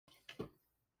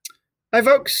Hi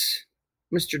folks,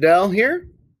 Mr. Dell here.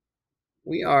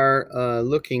 We are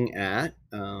looking at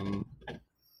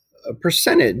a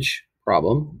percentage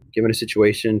problem, given a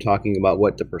situation, talking about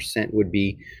what the percent would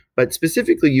be, but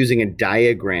specifically using a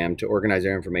diagram to organize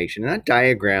our information. And that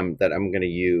diagram that I'm going to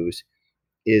use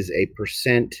is a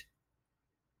percent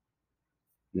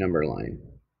number line.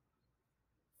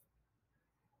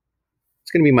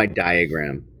 It's going to be my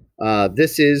diagram.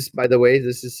 This is, by the way,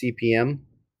 this is CPM,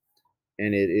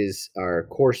 and it is our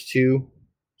course 2,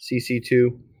 CC2.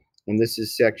 And this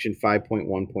is section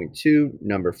 5.1.2,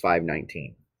 number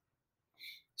 519.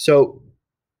 So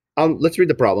let's read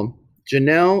the problem.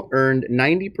 Janelle earned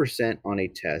 90% on a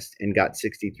test and got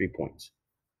 63 points.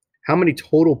 How many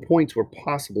total points were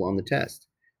possible on the test?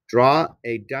 Draw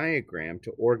a diagram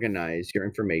to organize your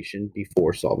information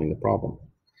before solving the problem.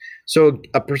 So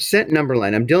a percent number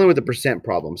line, I'm dealing with a percent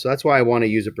problem. So that's why I want to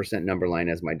use a percent number line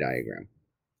as my diagram.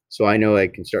 So I know I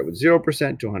can start with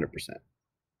 0% to 100%.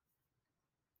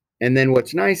 And then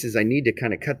what's nice is I need to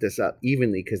kind of cut this up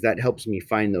evenly because that helps me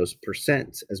find those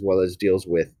percents as well as deals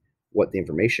with what the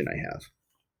information I have.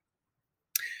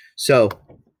 So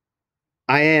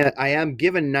I am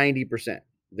given 90%.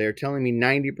 They're telling me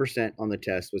 90% on the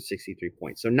test with 63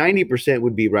 points. So 90%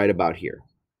 would be right about here,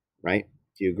 right?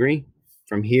 Do you agree?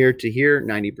 From here to here,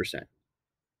 90%.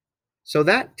 So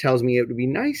that tells me it would be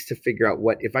nice to figure out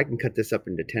what, if I can cut this up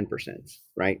into 10%,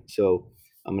 right? So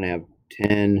I'm going to have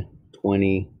 10,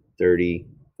 20, 30,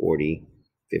 40,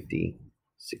 50,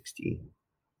 60,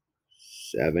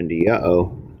 70.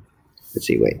 Let's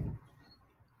see, wait.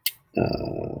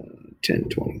 10,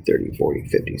 20, 30, 40,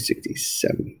 50, 60,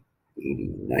 70,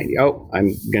 80, 90. Oh,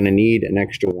 I'm going to need an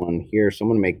extra one here. So I'm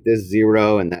going to make this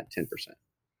 0 and that 10%.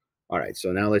 All right,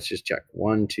 so now let's just check.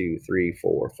 1, 2, 3,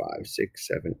 4, 5, 6,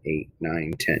 7, 8,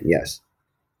 9, 10. Yes.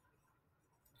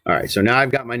 All right, so now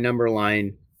I've got my number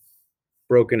line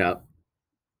broken up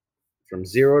from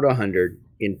 0 to 100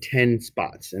 in 10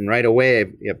 spots. And right away,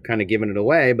 I've kind of given it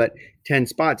away, but 10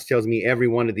 spots tells me every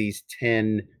one of these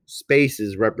 10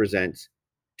 spaces represents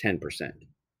 10%,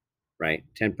 right?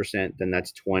 10%, then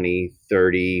that's 20,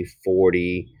 30,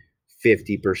 40,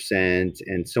 50%,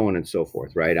 and so on and so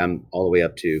forth, right? I'm all the way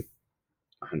up to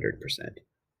 100%.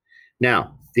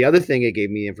 Now, the other thing it gave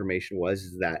me information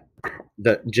was that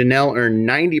Janelle earned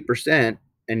 90%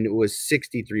 and it was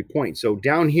 63 points. So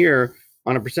down here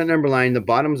on a percent number line, the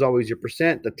bottom is always your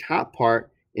percent. The top part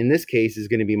in this case is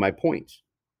going to be my points.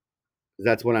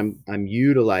 That's what I'm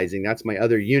utilizing. That's my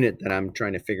other unit that I'm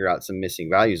trying to figure out some missing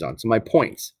values on. So my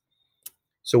points.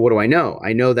 So what do I know?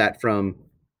 I know that from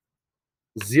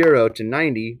 0 to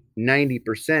 90,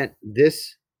 90%,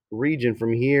 this region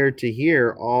from here to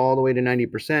here, all the way to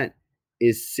 90%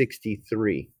 is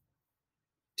 63.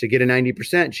 To get a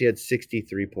 90%, she had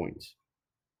 63 points.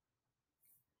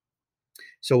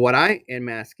 So what I am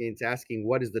asking is asking,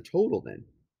 what is the total then?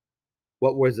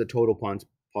 What was the total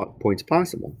points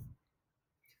possible?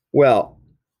 Well,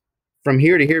 from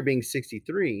here to here being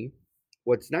 63,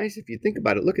 what's nice if you think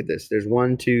about it, look at this. There's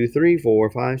 1, 2, 3, 4,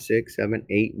 5, 6, 7,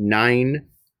 8, 9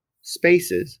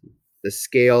 spaces. The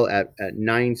scale at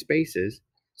 9 spaces.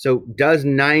 So does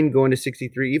 9 go into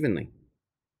 63 evenly?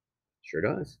 Sure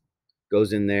does.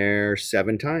 Goes in there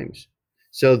 7 times.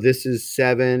 So this is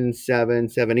 7, 7,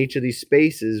 7. Each of these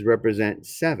spaces represent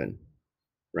 7,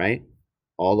 right?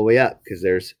 All the way up because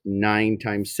there's 9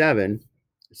 times 7,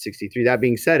 63. That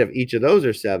being said, if each of those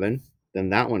are 7, then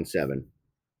that one's 7,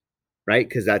 right?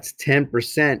 Because that's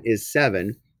 10% is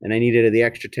 7, and I needed the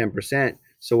extra 10%.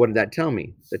 So what did that tell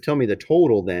me? That told me the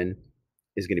total then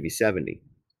is going to be 70.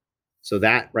 So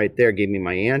that right there gave me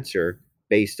my answer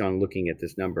based on looking at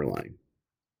this number line.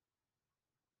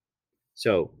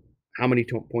 So how many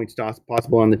points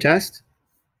possible on the test?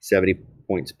 70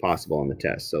 points possible on the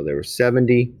test. So there were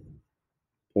 70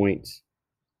 points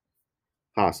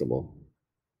possible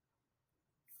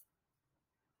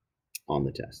on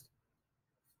the test.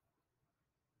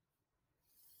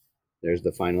 There's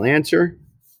the final answer,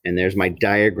 and there's my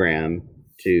diagram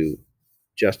to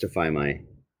justify my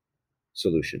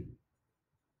solution.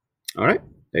 All right,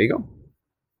 there you go.